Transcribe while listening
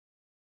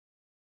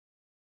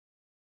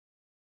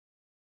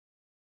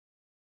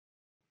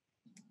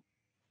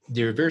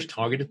there are various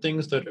targeted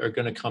things that are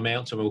going to come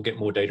out. So we'll get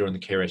more data on the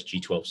KRAS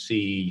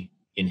G12C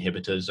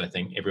inhibitors. I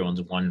think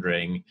everyone's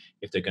wondering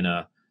if they're going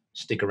to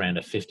stick around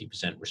a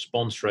 50%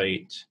 response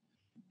rate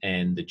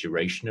and the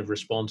duration of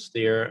response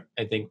there.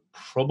 I think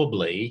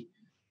probably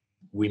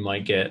we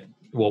might get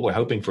what we're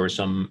hoping for,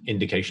 some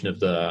indication of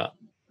the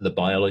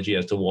biology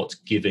as to what's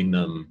giving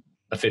them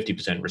a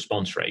 50%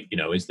 response rate. You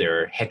know, is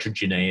there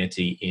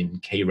heterogeneity in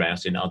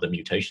KRAS in other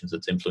mutations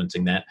that's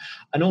influencing that?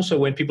 And also,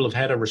 when people have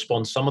had a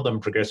response, some of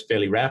them progress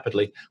fairly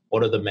rapidly.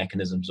 What are the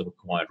mechanisms of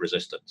acquired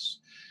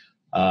resistance?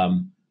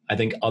 I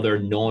think other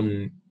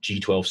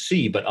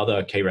non-G12C, but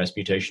other KRAS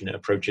mutation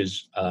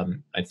approaches,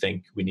 I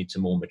think we need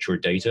some more mature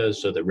data.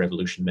 So the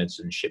Revolution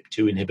Medicine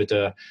SHP2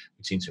 inhibitor,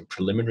 we've seen some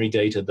preliminary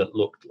data that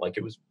looked like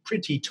it was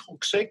pretty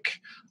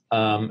toxic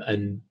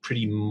and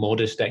pretty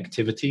modest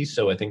activity.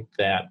 So I think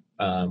that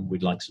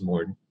we'd like some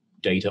more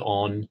data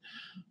on.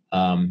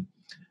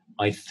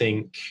 I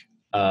think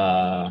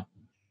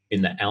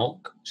in the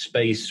ALK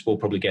space, we'll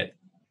probably get,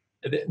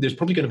 there's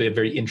probably going to be a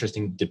very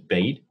interesting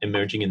debate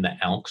emerging in the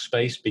ALK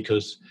space,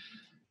 because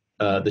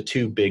the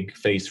two big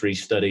phase 3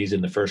 studies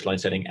in the first line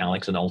setting,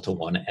 ALEX and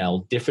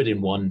ALTA-1L, differed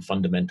in one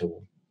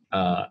fundamental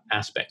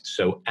aspect.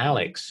 So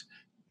ALEX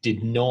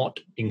did not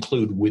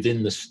include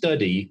within the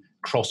study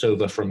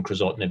crossover from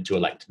crizotinib to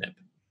alectinib.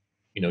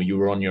 You know, you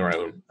were on your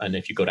own, and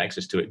if you got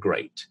access to it,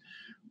 great.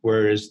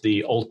 Whereas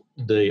the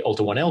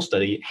ALTA-1L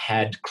study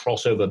had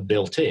crossover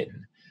built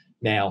in.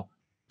 Now,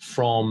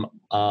 from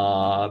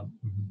a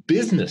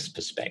business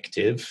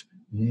perspective,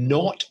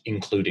 not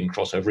including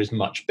crossover is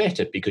much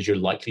better because you're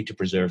likely to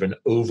preserve an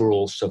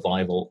overall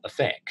survival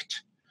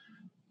effect.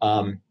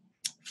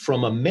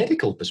 From a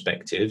medical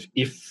perspective,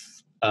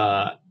 if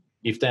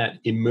that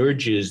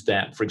emerges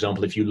that, for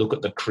example, if you look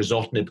at the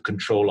crizotinib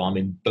control arm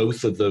in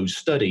both of those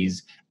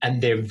studies,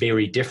 and they're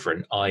very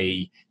different,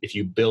 i.e. if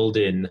you build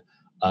in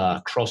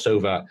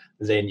crossover,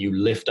 then you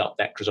lift up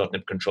that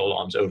crizotinib control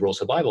arm's overall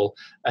survival,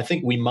 I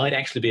think we might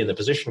actually be in the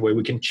position where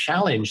we can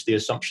challenge the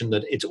assumption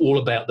that it's all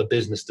about the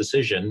business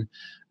decision,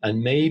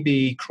 and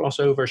maybe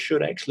crossover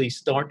should actually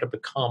start to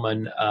become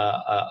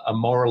a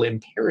moral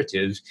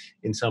imperative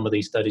in some of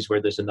these studies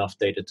where there's enough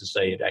data to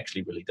say it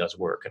actually really does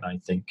work. And I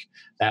think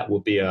that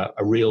would be a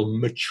real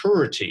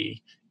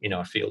maturity in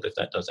our field if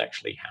that does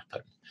actually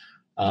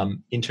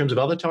happen. In terms of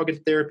other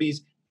targeted therapies,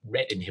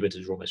 RET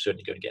inhibitors are almost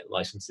certainly going to get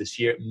licensed this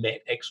year.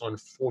 MET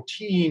exon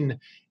 14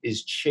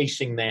 is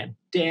chasing that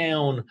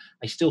down.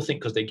 I still think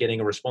because they're getting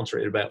a response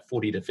rate of about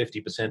 40 to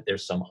 50%,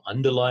 there's some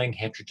underlying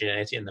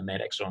heterogeneity in the MET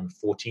exon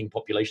 14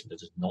 population that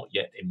has not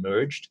yet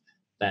emerged.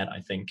 That I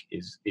think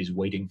is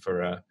waiting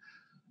for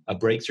a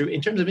breakthrough.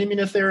 In terms of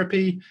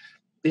immunotherapy,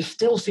 there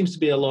still seems to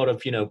be a lot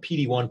of,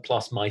 PD-1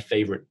 plus my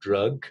favorite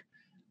drug.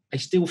 I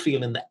still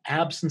feel in the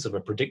absence of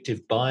a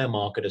predictive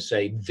biomarker to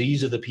say,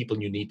 these are the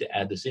people you need to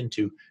add this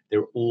into,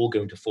 they're all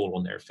going to fall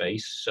on their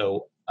face.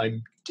 So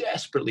I'm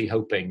desperately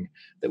hoping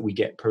that we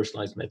get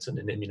personalized medicine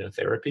and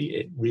immunotherapy.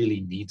 It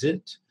really needs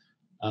it.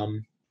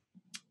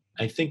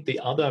 I think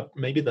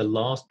maybe the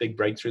last big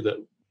breakthrough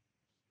that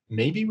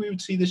maybe we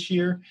would see this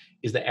year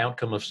is the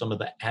outcome of some of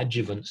the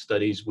adjuvant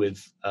studies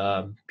with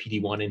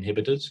PD-1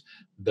 inhibitors.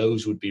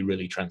 Those would be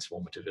really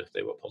transformative if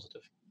they were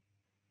positive.